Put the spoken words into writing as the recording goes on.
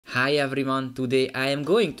Hi everyone, today I am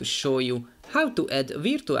going to show you how to add a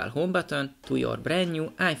virtual home button to your brand new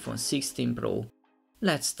iPhone 16 Pro.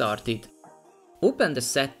 Let's start it. Open the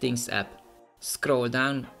Settings app, scroll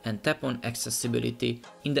down and tap on Accessibility.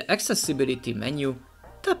 In the Accessibility menu,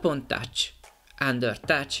 tap on Touch. Under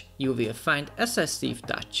Touch, you will find Assistive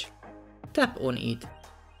Touch. Tap on it.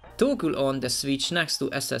 Toggle on the switch next to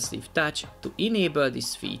Assistive Touch to enable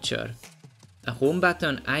this feature. A home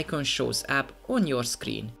button icon shows up on your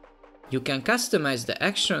screen. You can customize the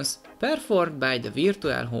actions performed by the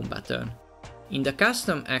virtual home button. In the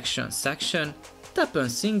Custom Actions section, tap on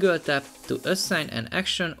Single Tap to assign an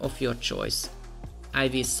action of your choice. I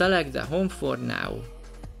will select the home for now.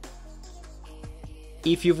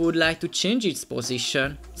 If you would like to change its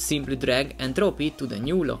position, simply drag and drop it to the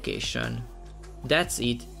new location. That's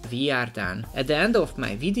it, we are done. At the end of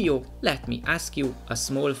my video, let me ask you a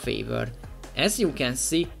small favor. As you can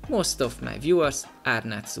see, most of my viewers are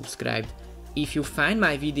not subscribed. If you find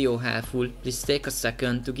my video helpful, please take a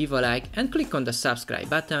second to give a like and click on the subscribe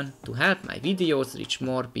button to help my videos reach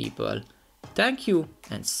more people. Thank you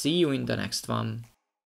and see you in the next one.